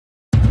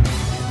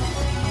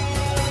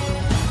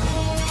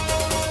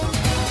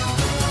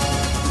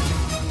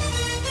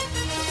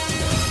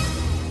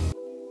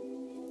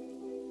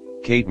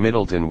Kate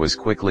Middleton was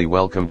quickly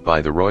welcomed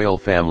by the royal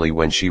family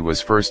when she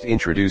was first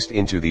introduced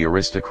into the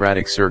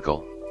aristocratic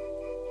circle.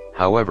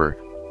 However,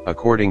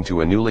 according to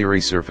a newly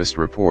resurfaced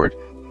report,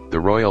 the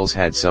royals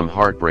had some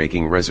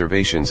heartbreaking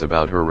reservations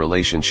about her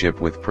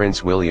relationship with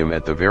Prince William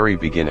at the very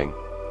beginning.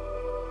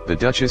 The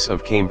Duchess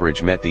of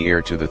Cambridge met the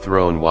heir to the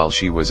throne while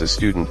she was a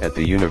student at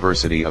the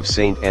University of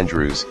St.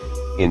 Andrews,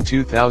 in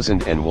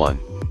 2001.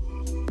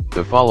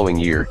 The following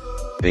year,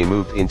 they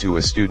moved into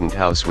a student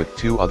house with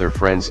two other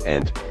friends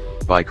and,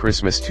 by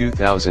Christmas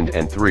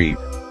 2003,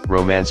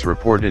 romance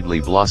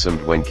reportedly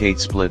blossomed when Kate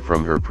split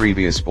from her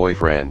previous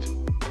boyfriend.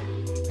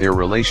 Their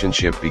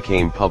relationship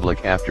became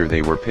public after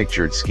they were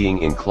pictured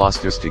skiing in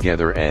Clostes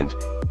together and,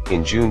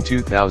 in June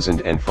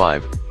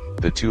 2005,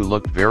 the two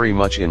looked very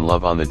much in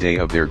love on the day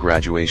of their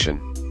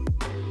graduation.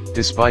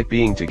 Despite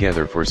being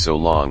together for so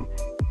long,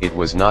 it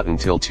was not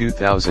until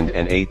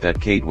 2008 that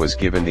Kate was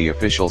given the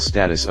official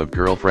status of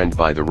girlfriend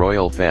by the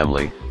royal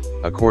family,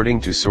 according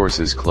to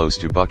sources close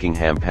to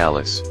Buckingham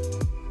Palace.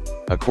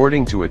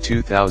 According to a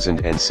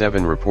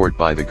 2007 report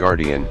by The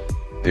Guardian,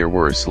 there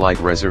were slight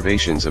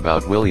reservations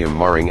about William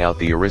marring out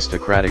the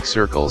aristocratic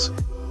circles,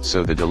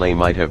 so the delay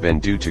might have been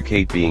due to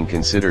Kate being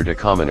considered a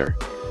commoner.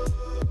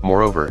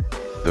 Moreover,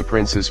 the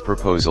prince's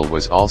proposal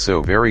was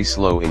also very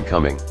slow in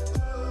coming.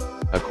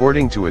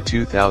 According to a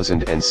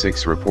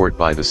 2006 report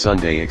by the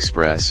Sunday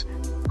Express,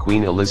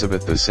 Queen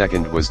Elizabeth II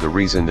was the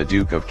reason the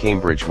Duke of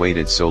Cambridge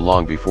waited so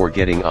long before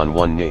getting on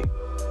one knee.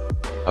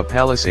 A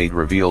palace aide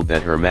revealed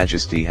that Her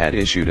Majesty had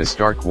issued a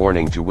stark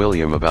warning to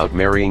William about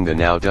marrying the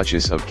now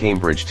Duchess of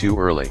Cambridge too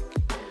early.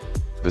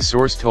 The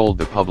source told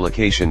the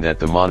publication that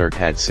the monarch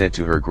had said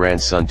to her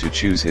grandson to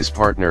choose his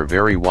partner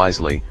very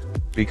wisely,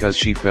 because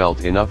she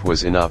felt enough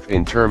was enough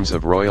in terms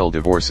of royal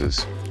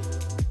divorces.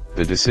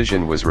 The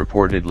decision was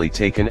reportedly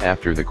taken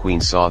after the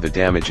Queen saw the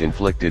damage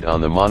inflicted on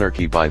the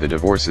monarchy by the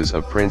divorces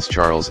of Prince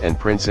Charles and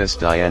Princess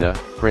Diana,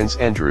 Prince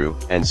Andrew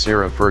and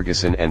Sarah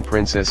Ferguson and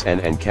Princess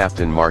Anne and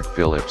Captain Mark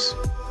Phillips.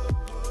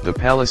 The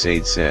palace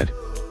aide said,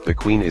 "The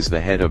Queen is the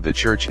head of the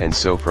Church and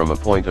so from a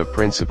point of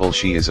principle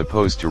she is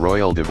opposed to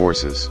royal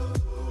divorces.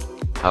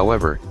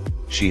 However,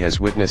 she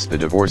has witnessed the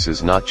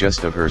divorces not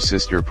just of her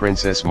sister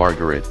Princess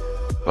Margaret,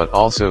 but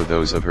also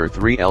those of her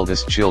three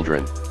eldest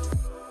children.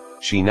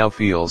 She now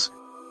feels,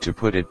 to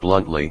put it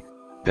bluntly,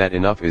 that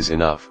enough is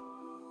enough."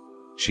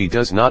 She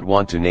does not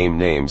want to name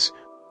names,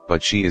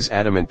 but she is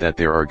adamant that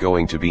there are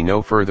going to be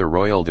no further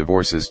royal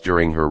divorces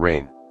during her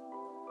reign.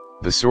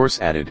 The source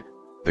added,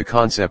 "The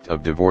concept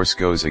of divorce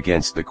goes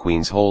against the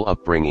Queen's whole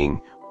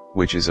upbringing,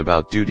 which is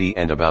about duty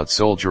and about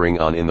soldiering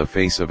on in the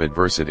face of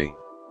adversity.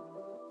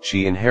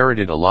 She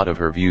inherited a lot of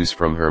her views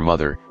from her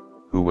mother,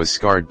 who was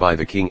scarred by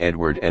the King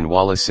Edward and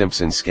Wallis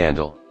Simpson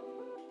scandal.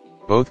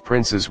 Both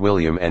Princes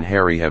William and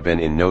Harry have been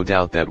in no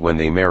doubt that when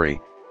they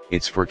marry,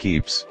 it's for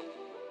keeps."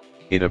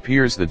 It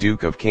appears the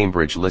Duke of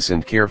Cambridge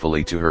listened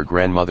carefully to her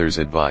grandmother's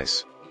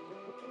advice.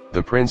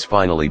 The prince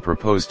finally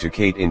proposed to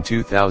Kate in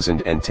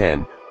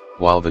 2010,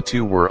 while the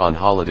two were on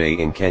holiday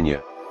in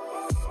Kenya.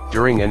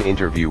 During an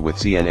interview with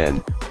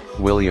CNN,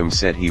 William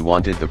said he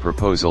wanted the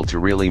proposal to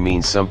really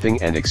mean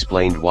something and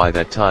explained why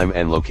that time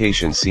and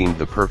location seemed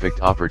the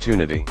perfect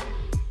opportunity.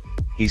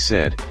 He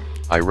said,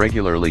 "I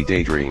regularly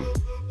daydream.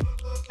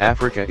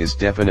 Africa is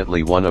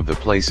definitely one of the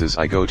places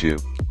I go to.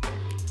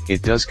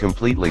 It does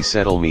completely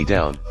settle me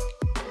down.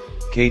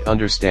 Kate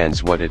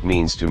understands what it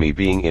means to me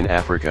being in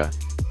Africa,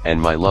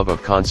 and my love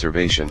of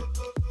conservation.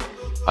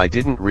 I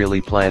didn't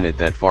really plan it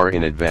that far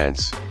in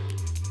advance.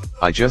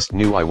 I just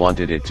knew I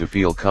wanted it to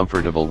feel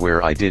comfortable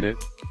where I did it."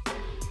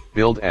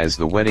 Billed as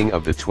the wedding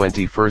of the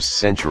 21st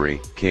century,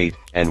 Kate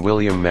and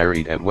William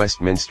married at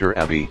Westminster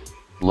Abbey,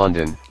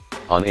 London,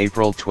 on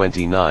April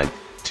 29,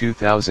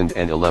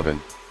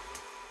 2011.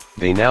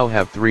 They now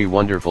have three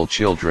wonderful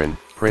children,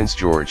 Prince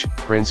George,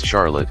 Prince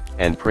Charlotte,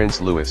 and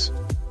Prince Louis.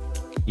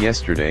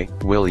 Yesterday,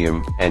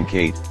 William and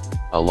Kate,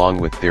 along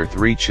with their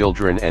three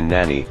children and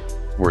nanny,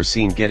 were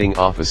seen getting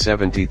off a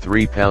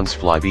 £73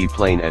 Flybe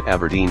plane at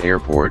Aberdeen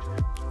Airport,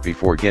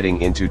 before getting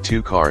into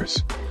two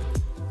cars.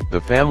 The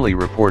family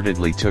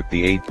reportedly took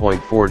the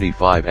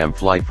 8.45 am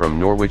flight from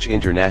Norwich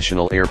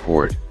International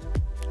Airport.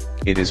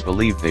 It is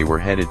believed they were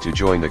headed to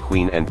join the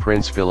Queen and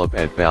Prince Philip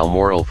at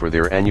Balmoral for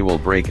their annual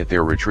break at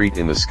their retreat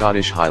in the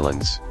Scottish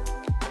Highlands.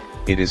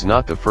 It is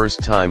not the first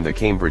time the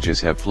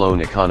Cambridges have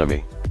flown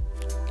economy.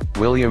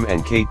 William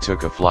and Kate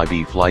took a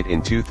Flybe flight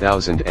in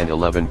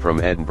 2011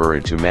 from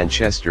Edinburgh to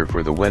Manchester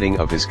for the wedding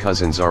of his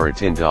cousin Zara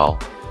Tindall.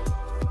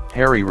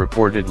 Harry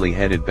reportedly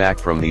headed back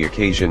from the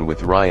occasion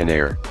with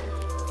Ryanair.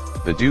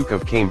 The Duke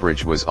of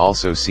Cambridge was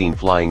also seen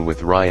flying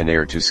with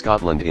Ryanair to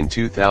Scotland in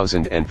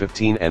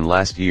 2015 and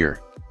last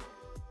year.